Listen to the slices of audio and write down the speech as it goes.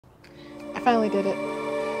finally did it.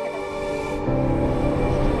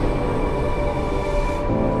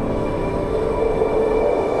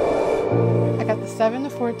 I got the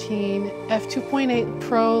 7-14 f2.8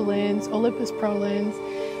 Pro lens, Olympus Pro lens,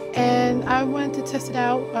 and I wanted to test it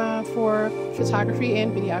out for photography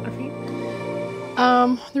and videography.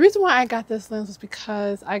 The reason why I got this lens was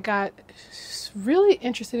because I got really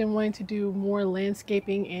interested in wanting to do more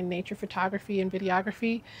landscaping and nature photography and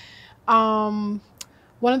videography.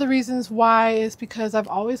 One of the reasons why is because I've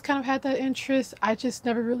always kind of had that interest. I just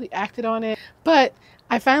never really acted on it. But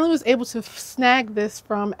I finally was able to snag this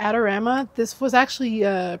from Adorama. This was actually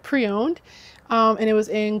pre-owned, and it was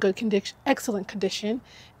in good condition, excellent condition.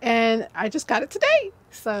 And I just got it today.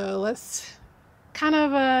 So let's kind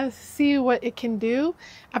of see what it can do.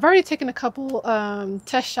 I've already taken a couple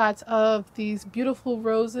test shots of these beautiful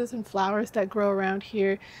roses and flowers that grow around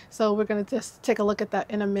here, so we're going to just take a look at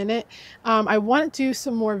that in a minute. I want to do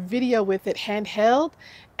some more video with it handheld,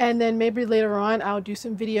 and then maybe later on I'll do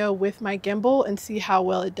some video with my gimbal and see how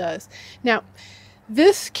well it does. Now,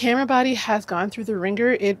 this camera body has gone through the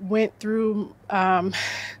ringer. It went through the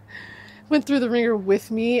ringer with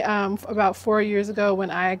me about 4 years ago when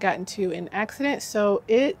I got into an accident, so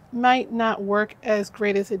it might not work as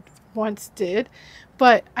great as it once did,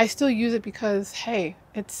 but I still use it because, hey,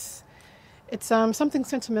 it's something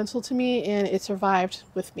sentimental to me and it survived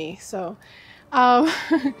with me. So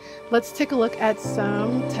let's take a look at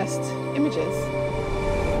some test images.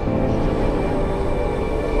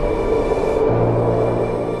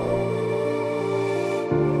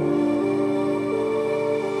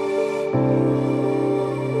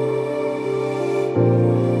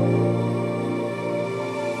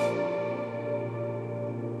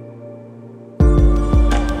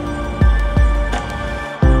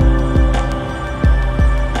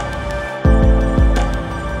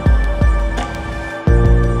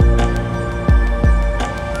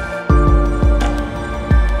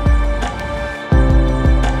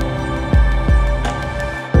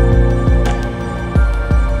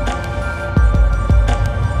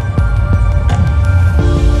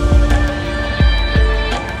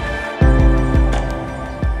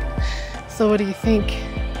 So what do you think?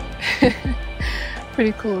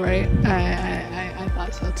 Pretty cool, right? I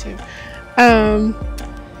thought so too.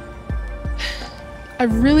 I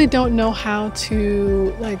really don't know how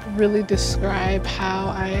to really describe how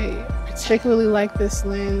I particularly like this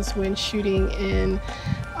lens when shooting in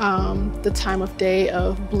the time of day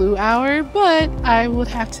of blue hour, but I would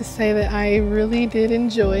have to say that I really did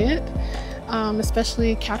enjoy it,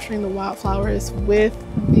 especially capturing the wildflowers with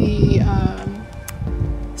the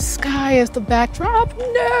sky as the backdrop.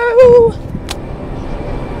 No!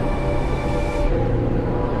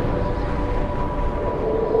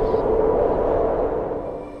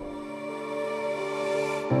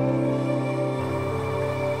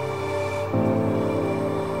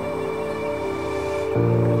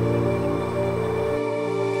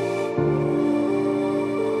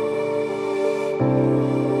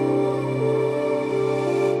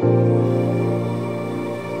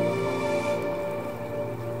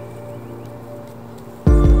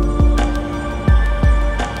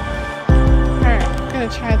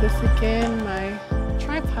 Try this again. My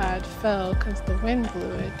tripod fell because the wind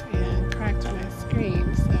blew it and cracked my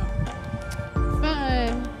screen, so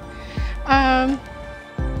fun.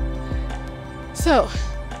 So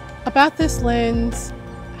about this lens,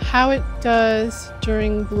 how it does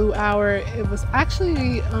during blue hour, it was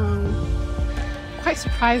actually quite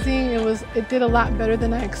surprising. It did a lot better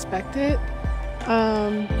than I expected.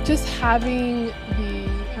 Just having the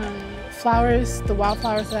flowers, the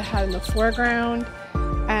wildflowers that I had in the foreground,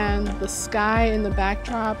 and the sky in the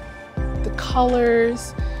backdrop, the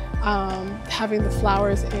colors, having the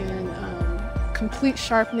flowers in complete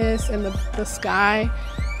sharpness, and the sky,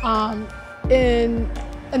 and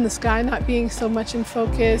the sky not being so much in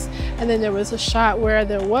focus. And then there was a shot where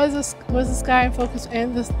there was a sky in focus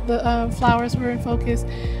and the flowers were in focus.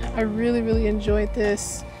 I really enjoyed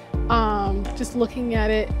this. Just looking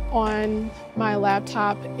at it on my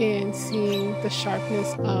laptop and seeing the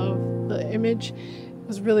sharpness of the image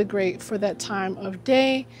was really great for that time of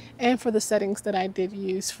day and for the settings that I did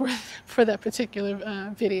use for that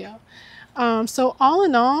particular video. So all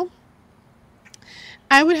in all,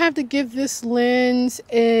 I would have to give this lens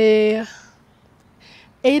a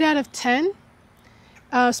 8 out of 10,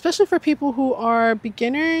 especially for people who are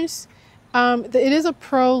beginners. It is a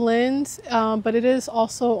pro lens, but it is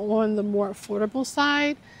also on the more affordable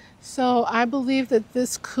side. So I believe that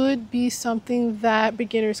this could be something that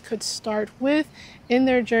beginners could start with in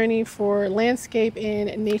their journey for landscape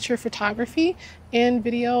and nature photography and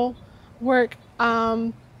video work.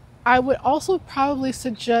 I would also probably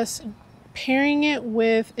suggest pairing it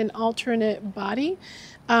with an alternate body.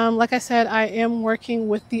 Like I said, I am working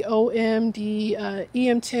with the OMD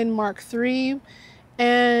EM10 Mark III,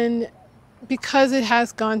 and because it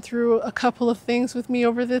has gone through a couple of things with me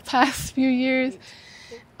over the past few years.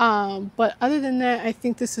 But other than that, I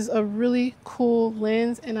think this is a really cool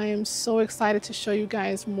lens, and I am so excited to show you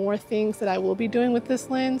guys more things that I will be doing with this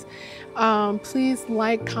lens. Please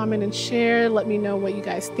like, comment, and share. Let me know what you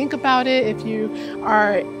guys think about it. If you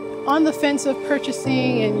are on the fence of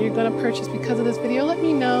purchasing and you're going to purchase because of this video, let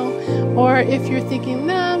me know. Or if you're thinking,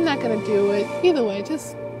 nah, I'm not going to do it. Either way,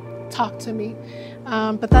 just talk to me.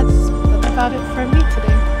 But that's about it for me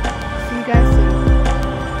today. See you guys soon.